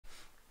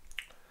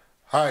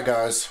Hi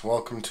guys,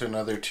 welcome to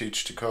another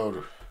Teach to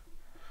Code.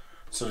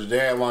 So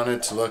today I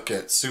wanted to look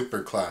at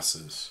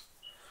superclasses.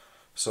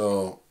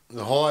 So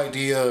the whole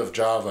idea of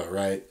Java,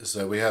 right, is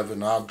that we have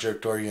an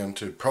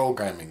object-oriented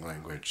programming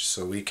language.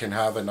 So we can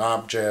have an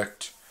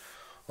object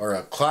or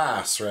a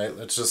class, right?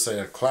 Let's just say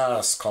a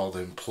class called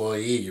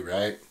employee,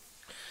 right?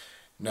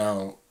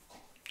 Now,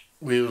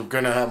 we're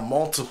going to have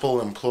multiple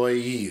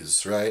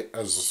employees, right,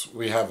 as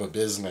we have a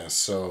business.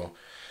 So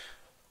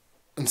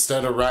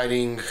instead of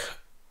writing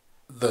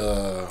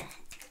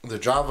the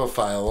Java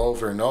file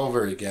over and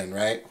over again,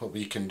 right? What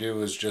we can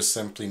do is just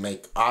simply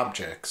make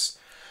objects.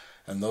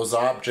 And those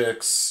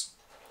objects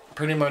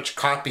pretty much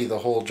copy the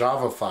whole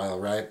Java file,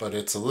 right? But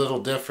it's a little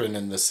different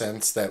in the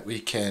sense that we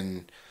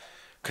can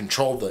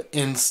control the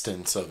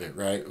instance of it,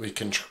 right? We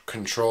can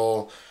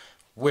control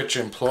which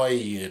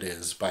employee it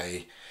is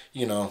by,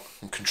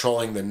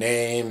 controlling the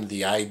name,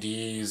 the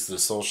IDs, the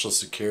social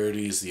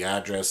securities, the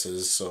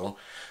addresses. So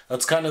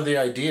that's kind of the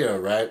idea,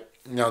 right?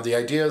 Now, the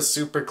idea of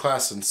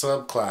superclass and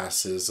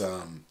subclass is,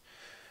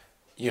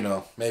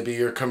 maybe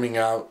you're coming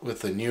out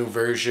with a new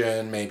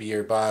version, maybe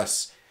your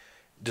boss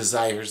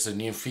desires a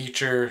new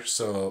feature,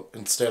 so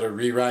instead of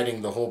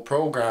rewriting the whole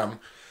program,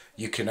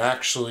 you can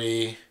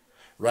actually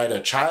write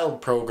a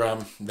child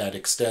program that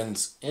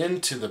extends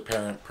into the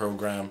parent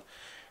program,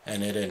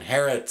 and it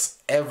inherits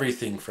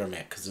everything from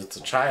it, because it's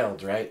a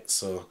child, right?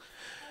 So,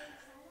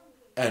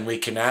 and we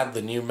can add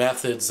the new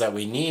methods that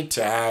we need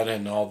to add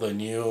and all the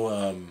new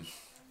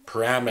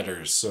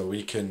parameters, so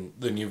we can,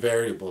 the new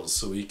variables,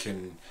 so we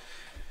can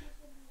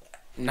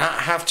not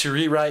have to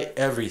rewrite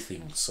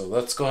everything. So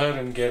let's go ahead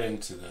and get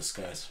into this,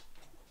 guys.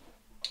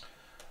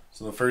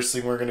 So the first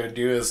thing we're going to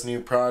do is new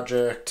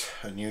project,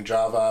 a new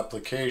Java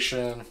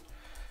application,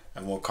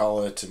 and we'll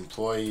call it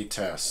employee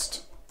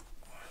test.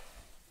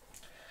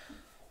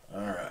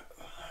 Alright,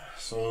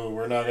 so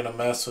we're not going to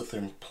mess with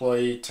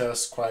employee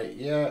test quite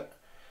yet.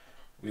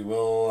 We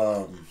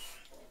will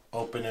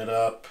open it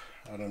up.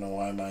 I don't know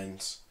why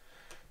mine's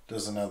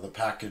doesn't have the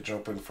package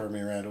open for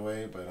me right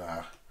away,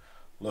 but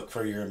look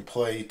for your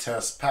employee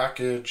test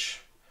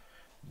package,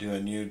 do a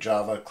new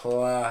Java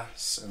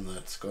class, and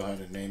let's go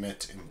ahead and name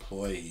it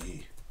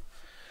employee.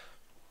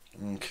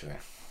 Okay,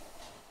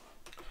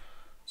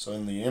 so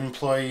in the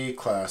employee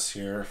class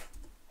here,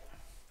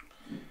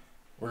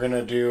 we're going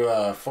to do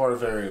 4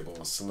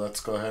 variables. So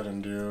let's go ahead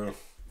and do,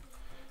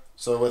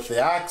 so with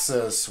the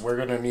access, we're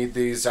going to need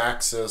these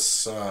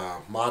access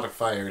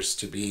modifiers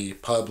to be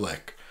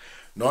public.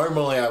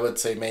 Normally I would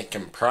say make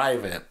them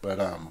private, but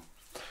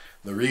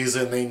the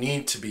reason they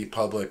need to be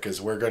public is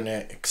we're going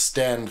to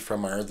extend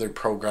from our other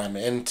program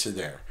into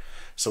there.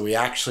 So we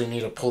actually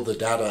need to pull the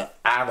data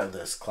out of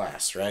this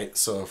class, right?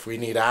 So if we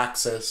need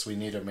access, we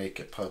need to make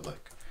it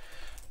public.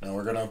 Now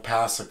we're going to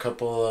pass a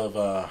couple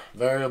of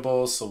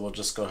variables, so we'll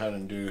just go ahead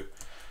and do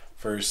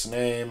first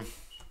name.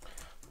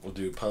 We'll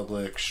do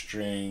public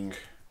string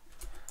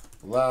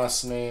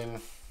last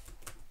name.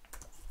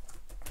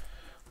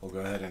 We'll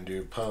go ahead and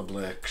do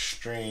public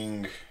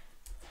string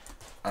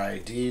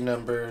ID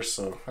number,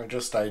 so or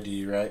just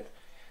ID, right?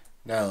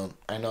 Now,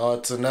 I know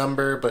it's a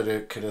number, but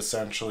it could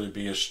essentially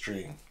be a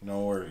string,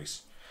 no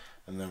worries.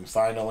 And then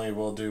finally,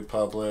 we'll do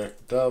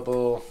public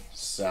double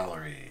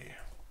salary.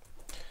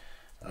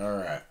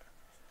 Alright,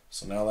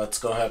 so now let's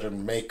go ahead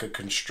and make a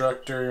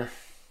constructor.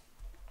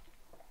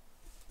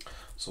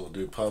 So we'll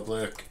do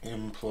public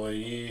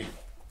employee.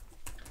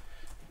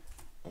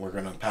 We're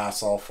going to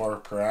pass all 4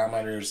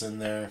 parameters in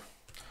there.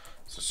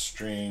 So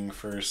string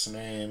first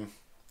name,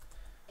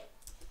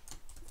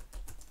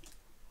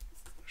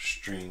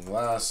 string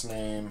last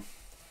name,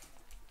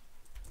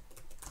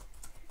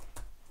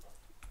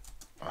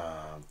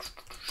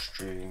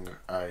 string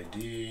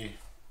ID,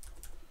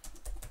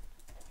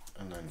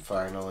 and then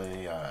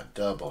finally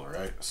double,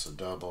 right? So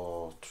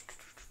double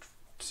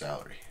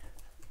salary.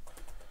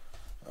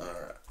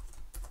 Alright,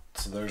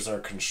 so there's our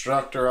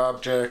constructor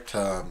object.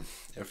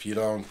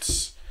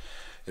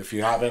 If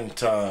you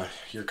haven't,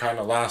 you're kind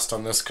of lost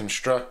on this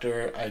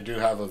constructor, I do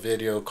have a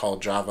video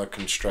called Java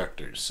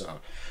Constructors,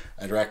 so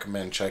I'd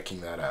recommend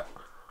checking that out.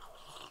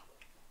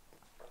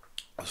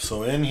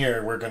 So in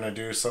here, we're going to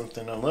do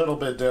something a little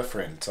bit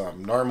different.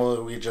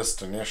 Normally, we just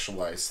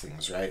initialize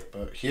things, right?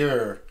 But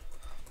here,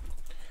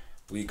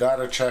 we got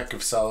to check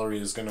if salary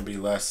is going to be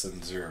less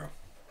than 0.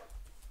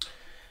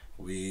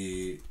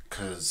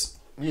 Because,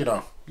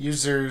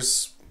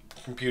 users,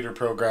 computer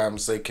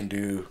programs, they can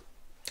do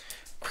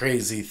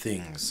crazy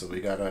things, so we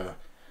gotta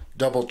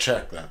double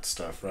check that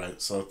stuff, right?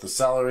 So if the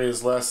salary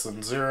is less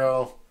than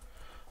 0,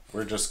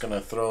 we're just gonna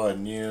throw a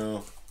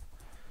new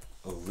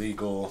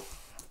illegal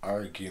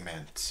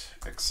argument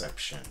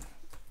exception.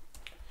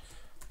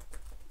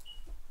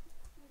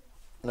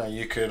 Now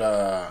you could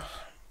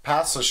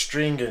pass a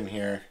string in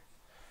here,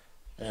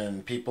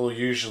 and people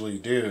usually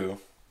do,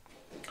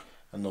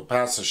 and they'll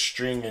pass a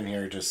string in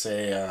here to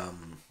say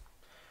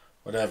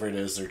whatever it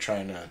is they're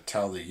trying to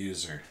tell the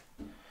user.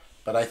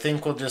 But I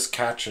think we'll just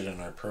catch it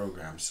in our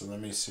program, so let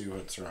me see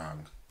what's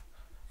wrong.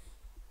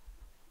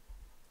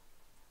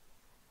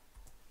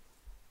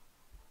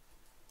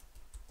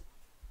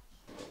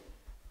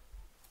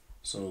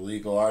 So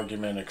legal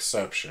argument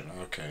exception.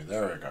 Okay,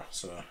 there we go.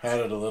 So I had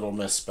it a little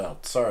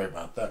misspelled. Sorry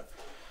about that.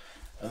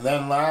 And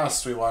then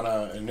last, we want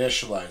to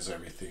initialize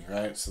everything,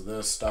 right? So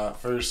this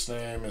dot first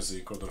name is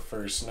equal to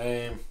first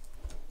name.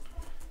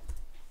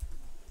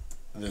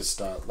 This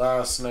dot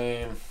last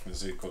name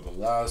is equal to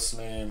last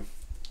name.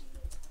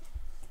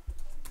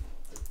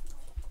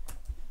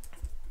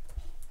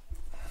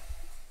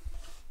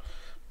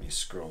 Let me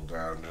scroll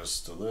down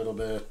just a little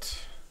bit.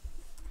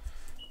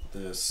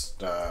 This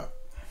dot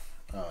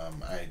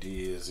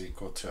ID is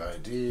equal to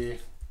ID.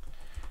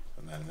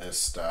 And then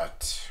this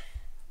dot,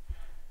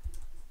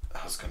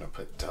 I was going to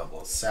put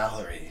double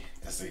salary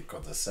is equal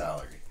to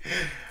salary.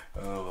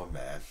 Oh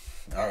man.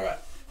 All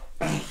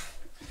right.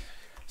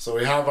 So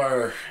we have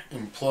our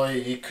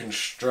employee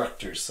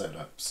constructor set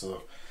up.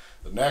 So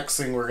the next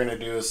thing we're going to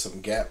do is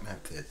some get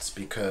methods,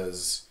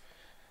 because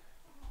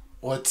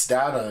what's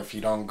data if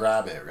you don't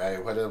grab it,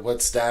 right?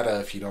 What's data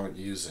if you don't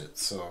use it?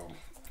 So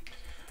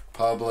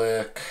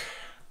public,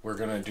 we're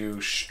going to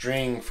do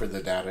string for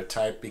the data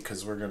type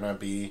because we're going to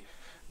be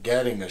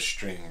getting a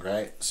string,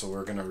 right? So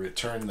we're going to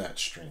return that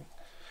string.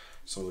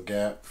 So we'll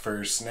get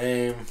first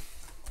name.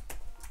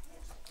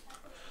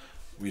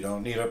 We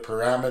don't need a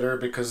parameter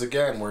because,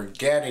 again, we're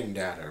getting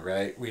data,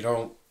 right? We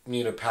don't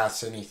need to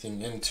pass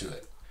anything into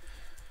it.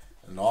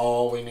 And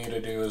all we need to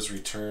do is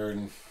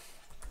return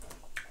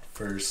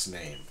first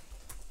name.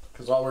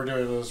 Because all we're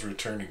doing is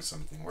returning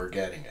something. We're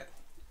getting it.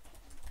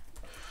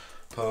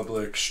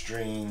 Public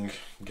string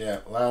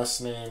get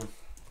last name.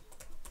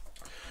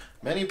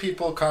 Many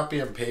people copy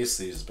and paste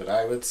these, but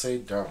I would say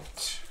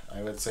don't.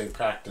 I would say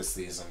practice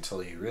these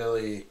until you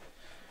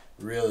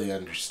really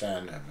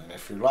understand them. And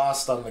if you're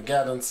lost on the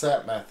get and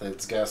set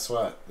methods, guess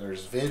what?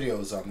 There's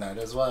videos on that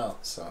as well.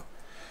 So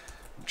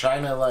I'm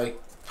trying to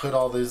like put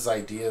all these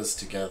ideas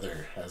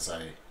together as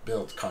I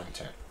build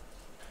content.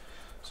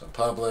 So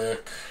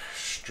public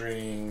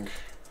string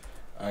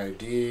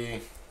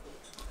ID.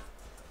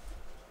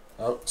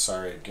 Oh,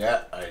 sorry,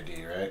 get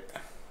ID, right?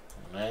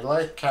 And I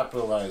like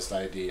capitalized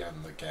ID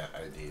on the get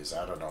IDs.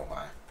 I don't know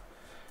why.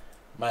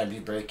 Might be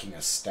breaking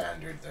a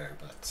standard there,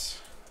 but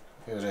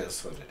it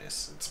is what it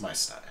is. It's my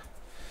style.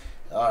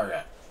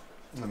 Alright.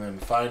 And then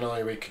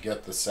finally we could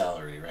get the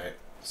salary, right?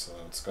 So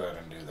let's go ahead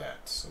and do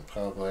that. So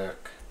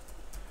public.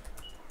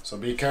 So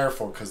be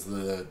careful because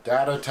the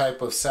data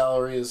type of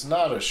salary is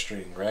not a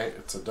string, right?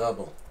 It's a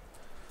double.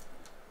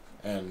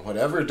 And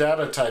whatever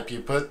data type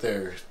you put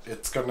there,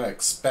 it's going to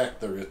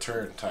expect the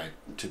return type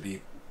to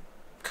be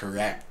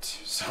correct.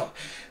 So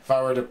if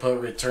I were to put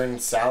return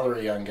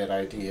salary on get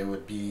ID, it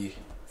would be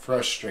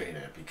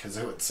frustrated because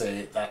it would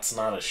say that's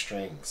not a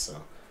string.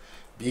 So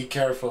be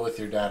careful with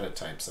your data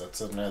types. That's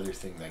another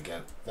thing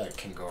that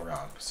can go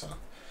wrong. So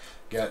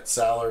get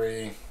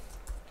salary,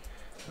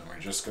 and we're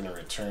just going to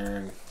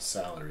return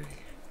salary.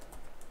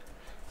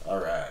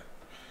 Alright.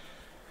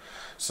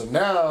 So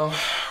now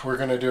we're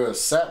going to do a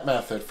set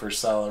method for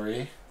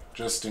salary,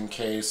 just in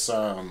case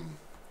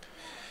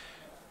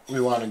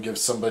we want to give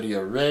somebody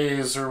a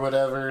raise or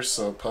whatever.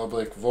 So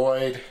public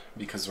void,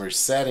 because we're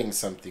setting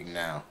something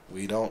now.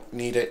 We don't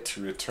need it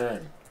to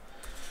return.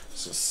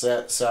 So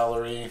set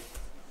salary.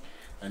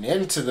 And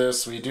into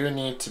this we do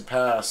need to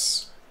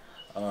pass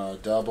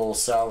double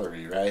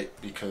salary, right?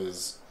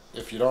 Because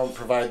if you don't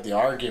provide the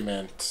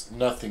argument,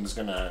 nothing's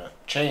going to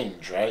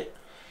change, right?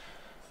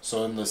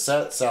 So in the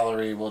set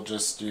salary, we'll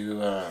just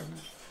do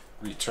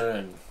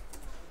return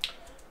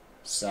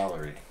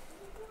salary.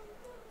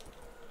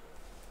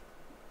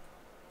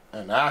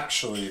 And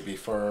actually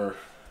before,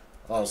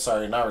 oh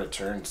sorry, not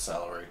return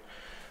salary.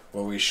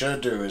 What we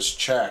should do is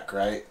check,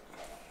 right?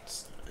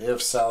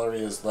 If salary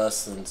is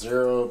less than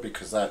 0,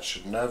 because that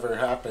should never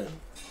happen.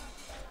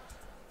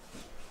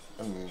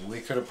 And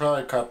we could have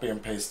probably copy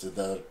and pasted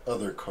that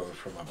other code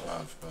from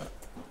above, but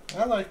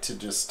I like to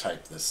just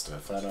type this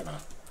stuff. I don't know.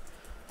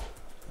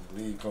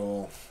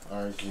 Legal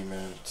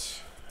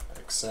argument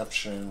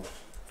exception.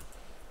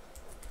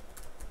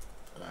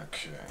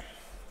 Okay.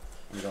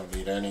 We don't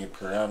need any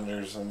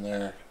parameters in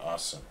there.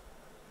 Awesome.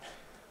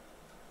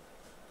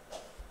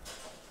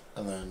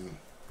 And then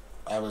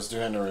I was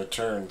doing a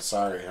return.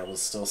 Sorry, I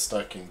was still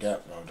stuck in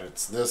get mode.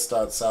 It's this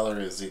dot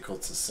salary is equal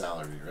to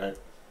salary, right?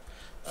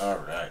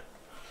 Alright.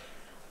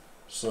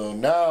 So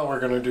now we're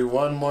going to do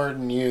one more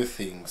new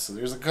thing. So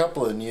there's a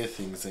couple of new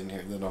things in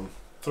here that I'm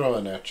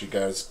throwing at you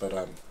guys, but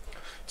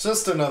it's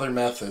just another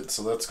method.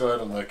 So let's go ahead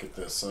and look at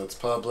this. So it's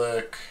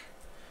public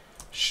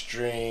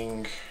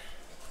string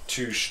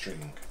to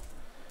string.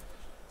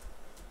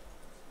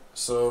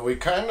 So we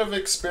kind of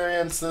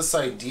experienced this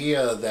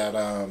idea that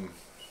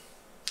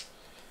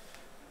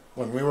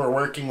when we were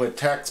working with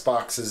text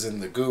boxes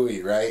in the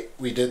GUI, right?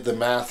 We did the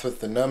math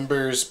with the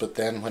numbers, but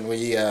then when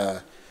we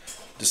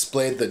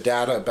displayed the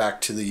data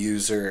back to the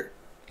user,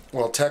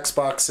 well, text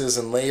boxes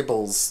and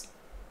labels,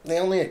 they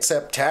only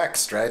accept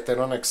text, right? They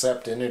don't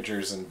accept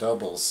integers and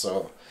doubles.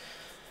 So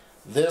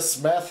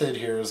this method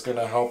here is going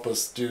to help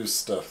us do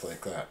stuff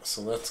like that.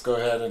 So let's go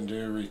ahead and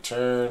do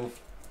return.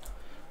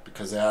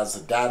 Because it has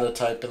a data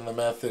type in the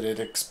method, it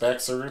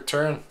expects a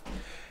return.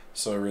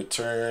 So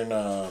return,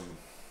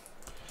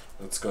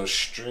 let's go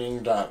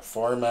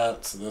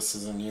string.format. So this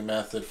is a new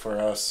method for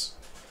us.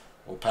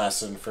 We'll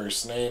pass in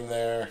first name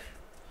there.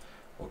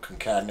 We'll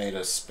concatenate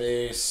a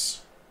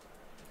space.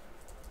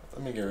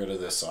 Let me get rid of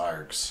this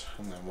args,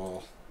 and then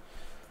we'll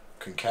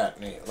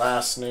concatenate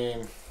last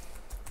name.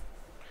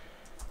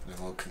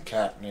 Then we'll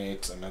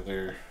concatenate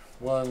another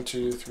 1,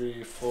 2,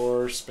 3,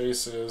 4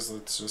 spaces,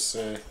 let's just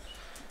say.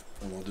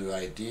 And we'll do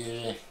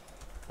ID.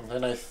 And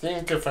then I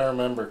think, if I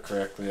remember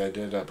correctly, I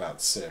did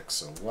about 6.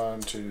 So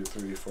 1, 2,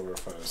 3, 4,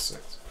 5,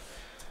 6.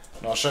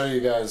 And I'll show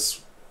you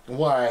guys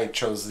why I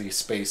chose these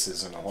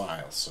spaces in a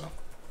while. So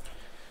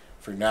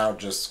for now,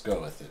 just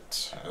go with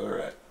it.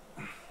 Alright.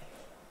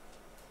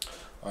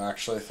 Well,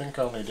 actually, I think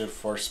I only did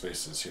 4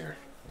 spaces here.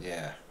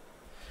 Yeah.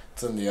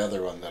 It's in the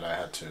other one that I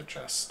had to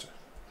adjust.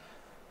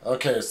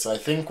 Okay, so I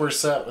think we're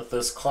set with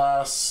this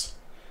class.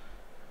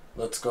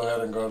 Let's go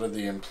ahead and go to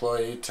the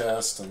employee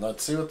test and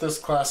let's see what this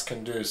class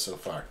can do so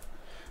far.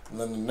 And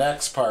then the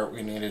next part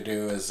we need to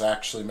do is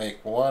actually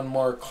make one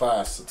more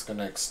class that's going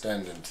to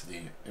extend into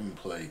the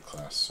employee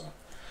class. So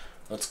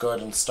let's go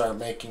ahead and start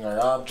making our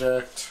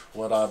object.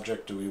 What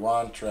object do we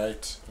want,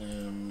 right?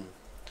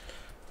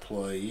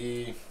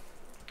 Employee.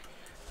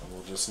 And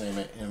we'll just name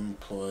it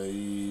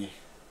employee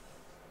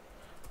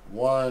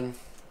 1.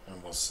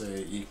 And we'll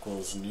say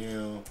equals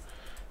new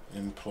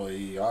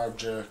employee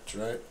object,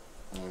 right?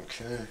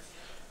 Okay.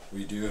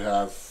 We do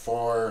have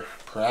 4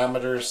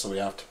 parameters, so we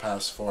have to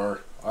pass 4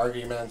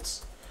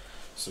 arguments.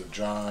 So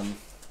John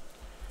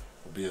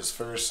will be his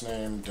first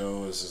name,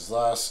 Doe is his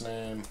last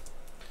name,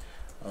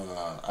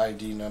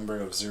 ID number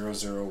of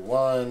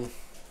 001,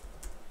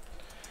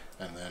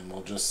 and then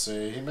we'll just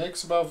say he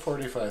makes about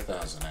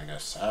 45,000, I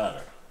guess. I don't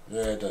know.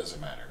 Yeah, it doesn't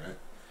matter, right?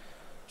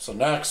 So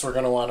next we're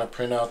going to want to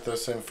print out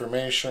this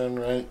information,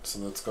 right? So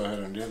let's go ahead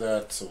and do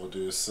that. So we'll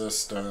do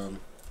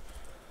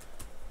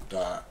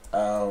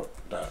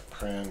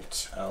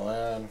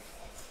system.out.println, and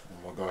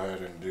we'll go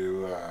ahead and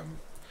do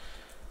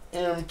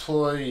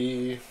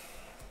employee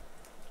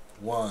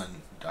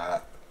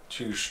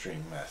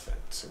 1.toString method.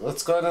 So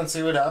let's go ahead and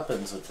see what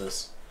happens with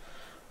this.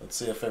 Let's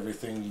see if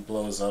everything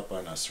blows up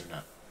on us or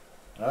not.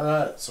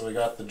 Alright, so we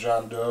got the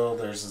John Doe,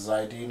 there's his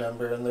ID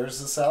number, and there's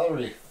the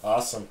salary.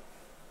 Awesome.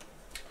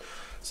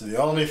 So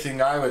the only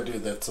thing I would do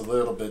that's a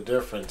little bit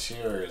different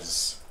here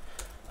is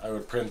I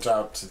would print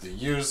out to the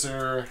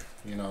user,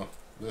 you know,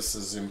 this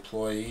is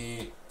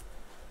employee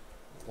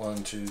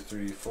 1, 2,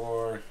 3,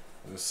 4.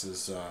 This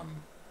is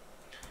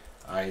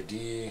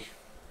ID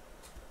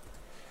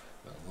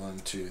 1,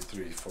 2,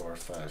 3, 4,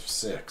 5,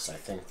 6. I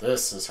think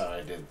this is how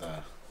I did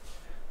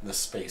the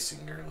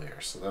spacing earlier.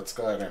 So let's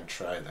go ahead and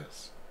try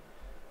this.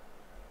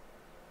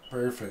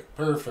 Perfect,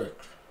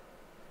 perfect.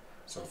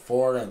 So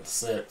 4 and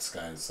 6,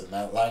 guys, and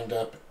that lined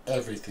up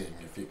everything,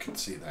 if you can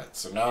see that.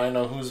 So now I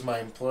know who's my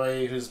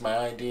employee, who's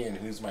my ID, and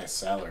who's my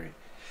salary.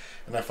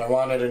 And if I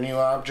wanted a new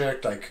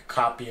object, I could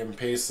copy and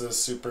paste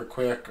this super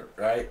quick,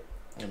 right?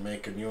 And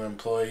make a new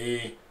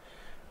employee,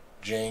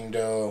 Jane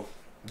Doe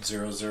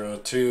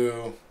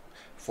 002,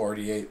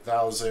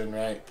 48,000,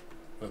 right?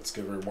 Let's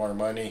give her more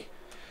money.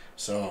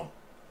 So,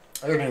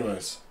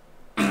 anyways.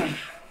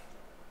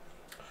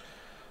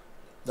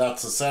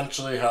 That's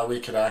essentially how we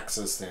could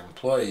access the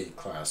employee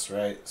class,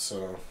 right?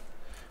 So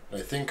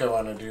what I think I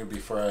want to do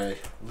before I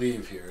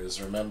leave here is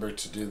remember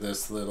to do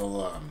this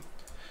little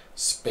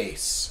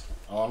space.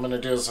 All I'm going to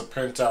do is a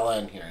print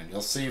ln here, and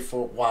you'll see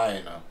for why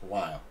in a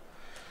while.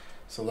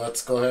 So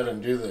let's go ahead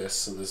and do this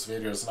so this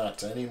video is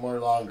not any more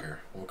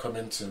longer. We'll come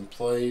into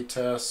employee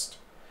test.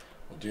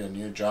 We'll do a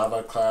new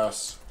Java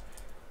class,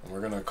 and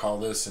we're going to call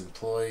this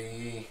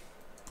employee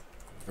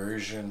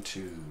version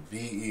 2,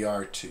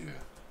 VER2.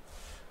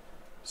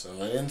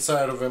 So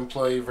inside of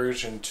employee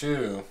version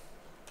 2,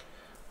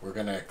 we're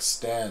going to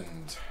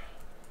extend.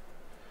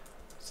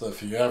 So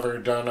if you've ever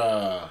done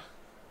a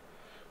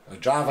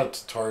Java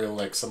tutorial,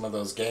 like some of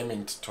those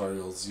gaming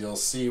tutorials, you'll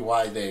see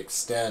why they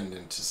extend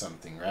into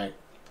something, right?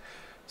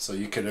 So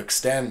you could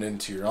extend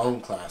into your own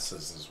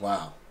classes as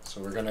well.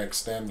 So we're going to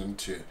extend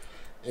into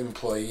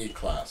employee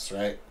class,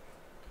 right?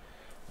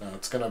 Now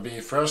it's going to be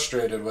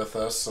frustrated with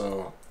us,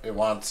 so it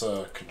wants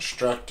a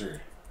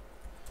constructor.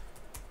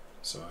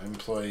 So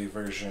employee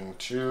version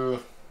 2,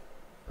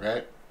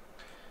 right?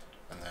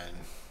 And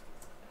then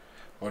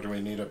what do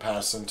we need to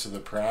pass into the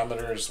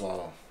parameters?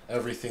 Well,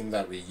 everything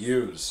that we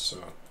use.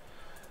 So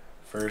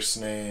first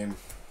name,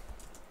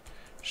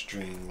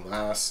 string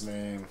last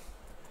name,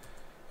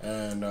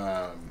 and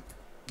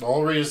the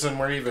whole reason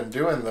we're even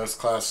doing this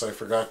class, I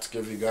forgot to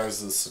give you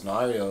guys the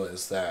scenario,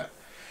 is that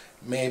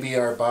maybe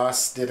our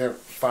boss didn't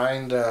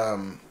find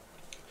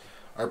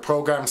our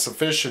program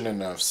sufficient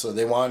enough, so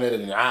they wanted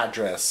an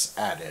address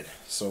added.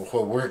 So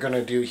what we're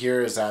gonna do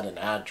here is add an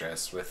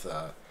address with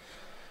a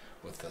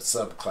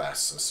subclass,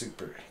 so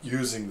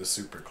using the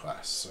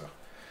superclass. So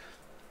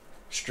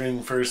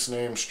string first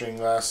name,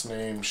 string last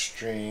name,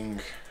 string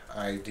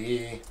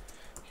ID.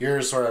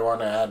 Here's where I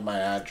want to add my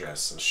address.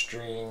 So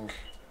string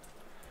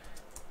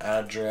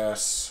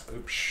address,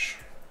 oops,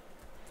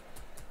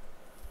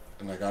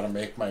 And I gotta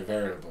make my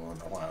variable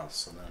in a while.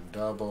 So then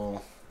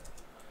double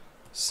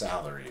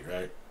salary,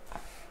 right?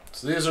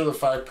 So these are the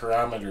 5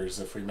 parameters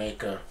if we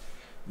make a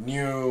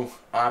new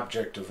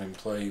object of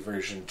employee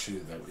version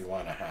 2 that we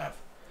want to have.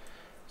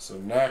 So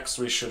next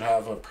we should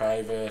have a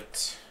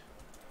private.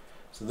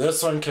 So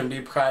this one can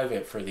be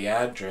private for the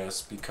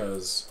address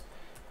because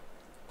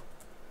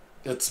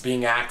it's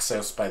being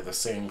accessed by the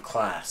same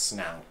class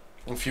now.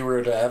 If you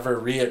were to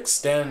ever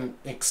extend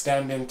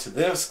into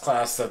this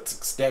class that's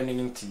extending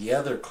into the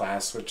other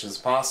class, which is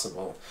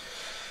possible,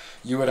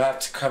 you would have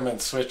to come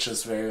and switch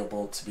this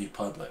variable to be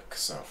public.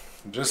 So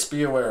just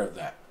be aware of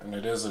that. And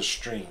it is a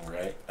string,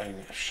 right? I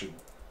should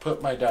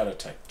put my data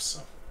type.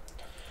 So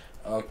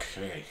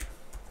okay.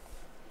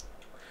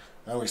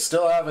 Now we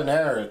still have an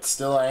error. It's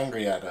still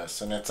angry at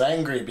us. And it's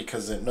angry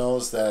because it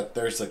knows that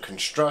there's a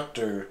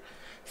constructor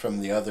from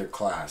the other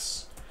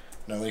class.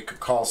 Now we could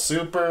call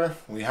super.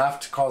 We have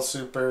to call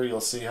super.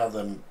 You'll see how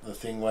the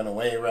thing went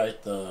away, right?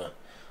 The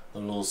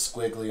little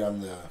squiggly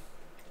on the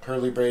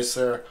curly brace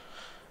there.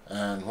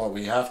 And what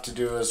we have to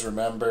do is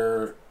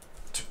remember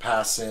to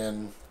pass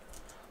in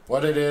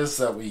what it is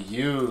that we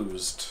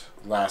used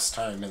last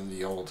time in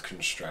the old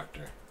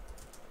constructor.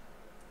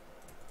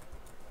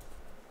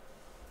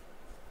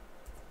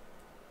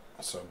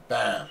 So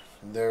bam,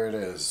 there it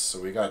is. So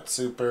we got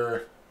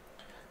super.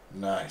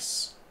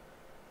 Nice.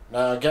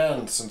 Now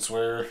again, since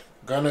we're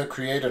gonna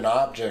create an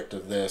object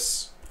of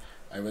this,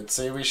 I would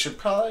say we should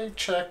probably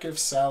check if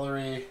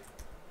salary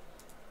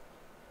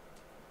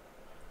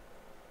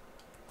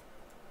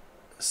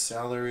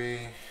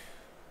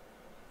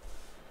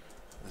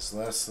is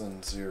less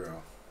than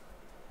 0.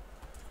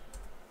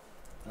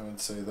 I would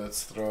say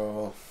let's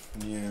throw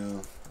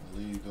new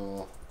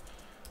legal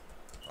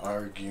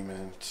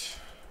argument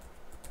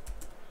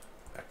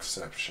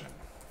exception.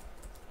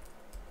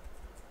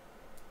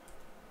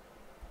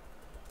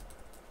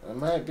 I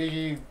might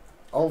be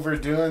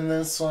overdoing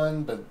this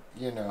one, but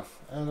you know,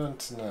 I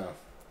don't know.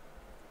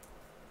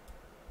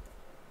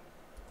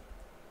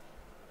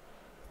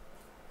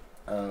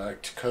 I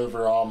like to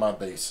cover all my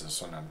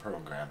bases when I'm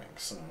programming,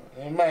 so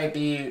it might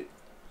be,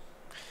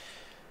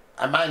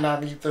 I might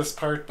not need this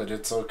part, but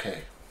it's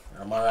okay.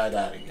 I'm alright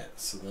adding it.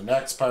 So the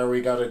next part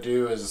we gotta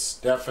do is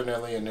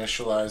definitely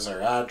initialize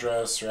our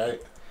address,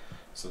 right?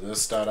 So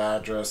this dot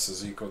address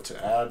is equal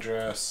to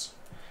address.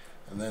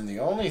 And then the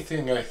only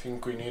thing I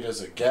think we need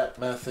is a get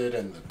method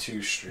and the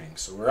toString.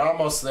 So we're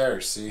almost there,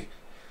 see?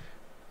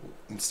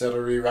 Instead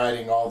of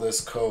rewriting all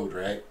this code,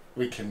 right?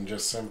 We can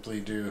just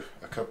simply do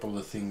a couple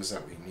of things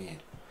that we need.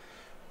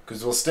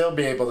 Because we'll still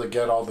be able to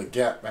get all the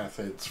get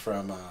methods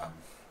from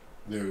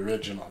the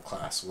original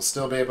class. We'll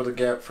still be able to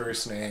get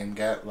first name,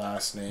 get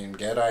last name,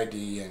 get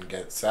ID, and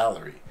get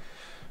salary.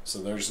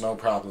 So there's no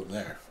problem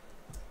there.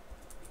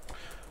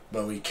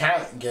 But we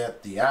can't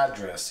get the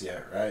address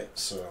yet, right?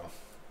 So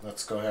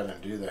let's go ahead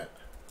and do that.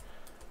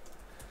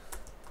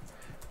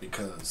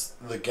 Because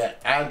the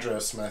get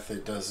address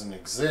method doesn't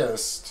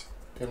exist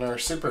in our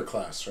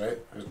superclass, right?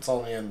 It's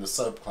only in the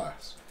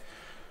subclass.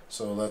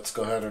 So let's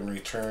go ahead and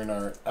return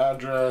our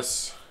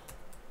address.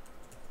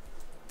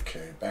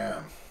 Okay,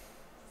 bam.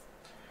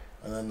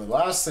 And then the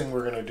last thing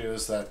we're going to do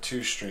is that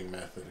toString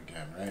method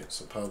again, right?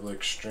 So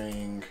public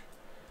string,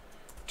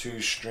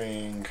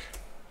 toString,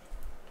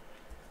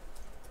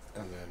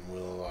 and then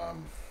we'll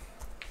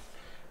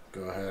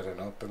go ahead and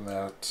open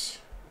that.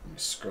 Let me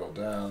scroll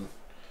down.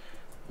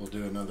 We'll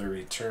do another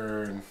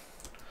return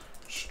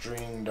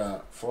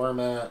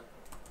string.format.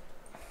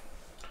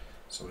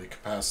 So we can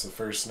pass the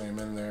first name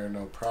in there,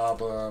 no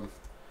problem.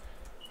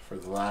 For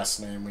the last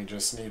name, we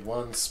just need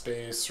 1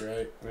 space,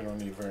 right? We don't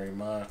need very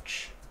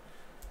much.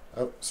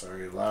 Oh,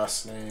 sorry,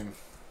 last name.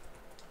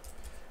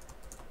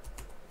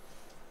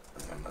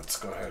 And then let's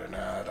go ahead and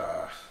add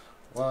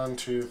 1,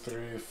 2,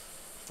 3,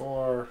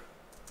 4.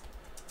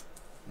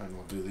 And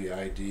we'll do the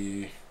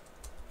ID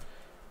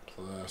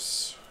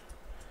plus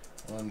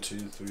 1, 2,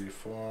 3,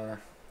 4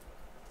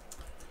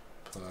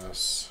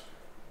 plus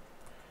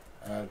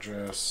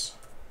address.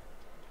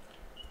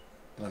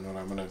 And what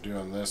I'm going to do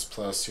on this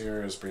plus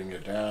here is bring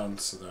it down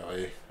so that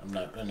way I'm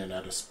not running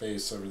out of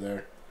space over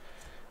there.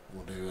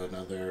 We'll do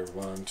another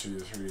 1, 2,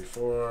 3,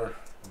 4, and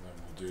then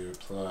we'll do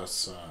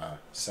plus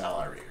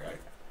salary,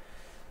 right?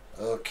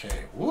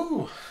 Okay,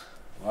 woo!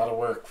 A lot of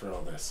work for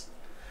all this.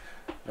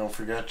 Don't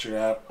forget your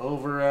app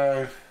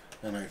override,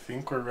 and I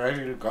think we're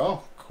ready to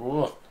go.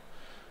 Cool.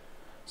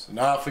 So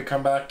now if we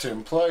come back to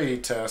employee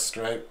test,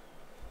 right?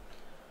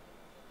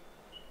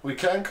 We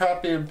can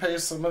copy and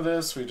paste some of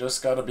this. We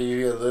just got to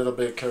be a little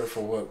bit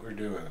careful what we're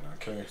doing,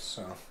 okay?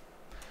 So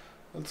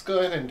let's go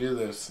ahead and do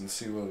this and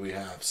see what we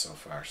have so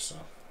far. So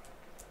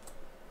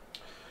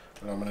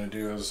what I'm going to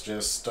do is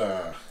just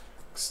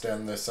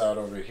extend this out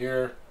over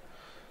here.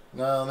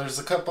 Now there's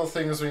a couple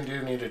things we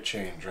do need to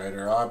change, right?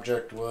 Our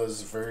object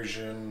was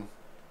version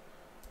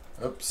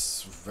 2,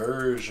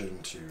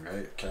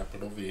 right?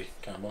 Capital V,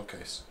 camel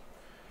case.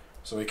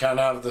 So we can't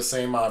have the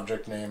same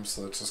object name,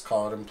 so let's just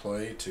call it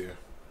employee 2.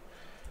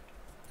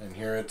 And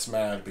here it's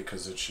mad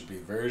because it should be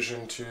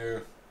version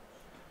 2.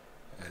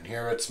 And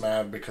here it's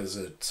mad because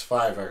it's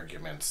 5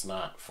 arguments,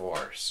 not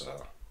 4.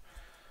 So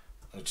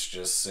let's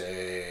just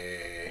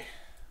say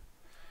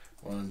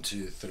 1,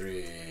 2,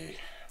 3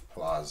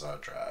 Plaza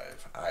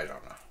Drive. I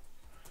don't know.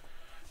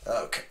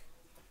 Okay.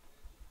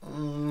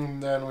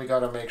 Then we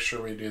gotta make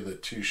sure we do the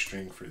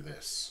toString for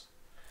this.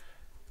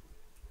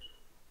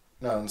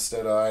 Now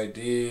instead of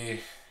ID,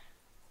 it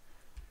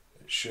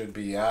should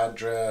be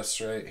address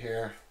right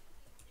here.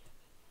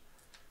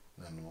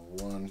 Then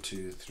 1,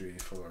 2, 3,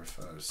 4,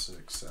 5,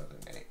 6, 7,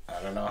 8.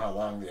 I don't know how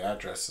long the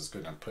address is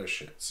gonna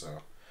push it,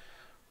 so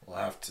we'll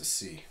have to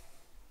see.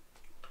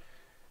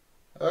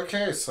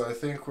 Okay, so I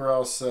think we're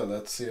all set.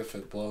 Let's see if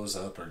it blows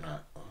up or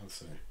not. Let's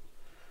see.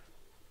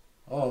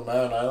 Oh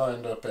man, I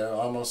lined up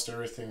almost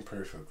everything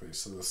perfectly.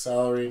 So the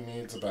salary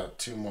needs about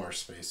 2 more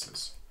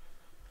spaces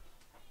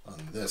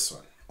on this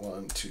one.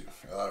 1, 2.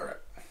 Alright.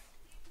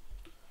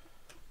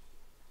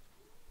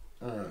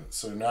 Alright,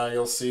 so now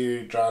you'll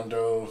see John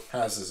Doe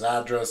has his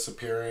address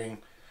appearing.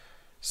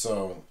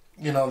 So,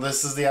 you know,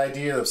 this is the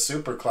idea of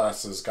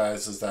superclasses,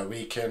 guys, is that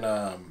we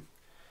can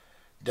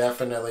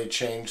definitely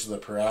change the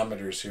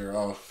parameters here.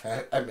 Oh,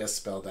 I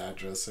misspelled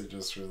address. I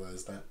just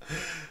realized that.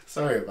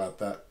 Sorry about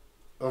that.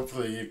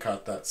 Hopefully you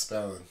caught that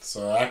spelling.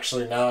 So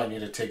actually now I need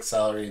to take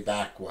salary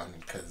back 1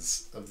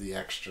 because of the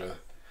extra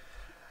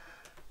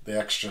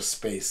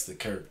space the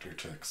character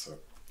took. So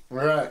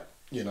we're at,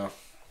 you know,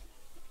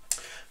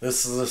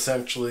 this is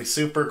essentially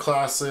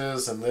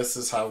superclasses, and this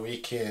is how we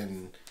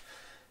can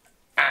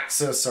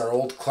access our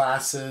old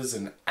classes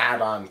and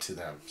add on to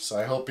them. So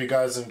I hope you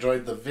guys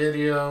enjoyed the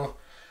video.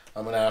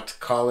 I'm going to have to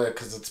call it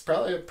because it's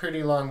probably a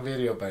pretty long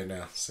video by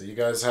now. So you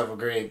guys have a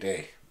great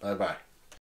day. Bye-bye.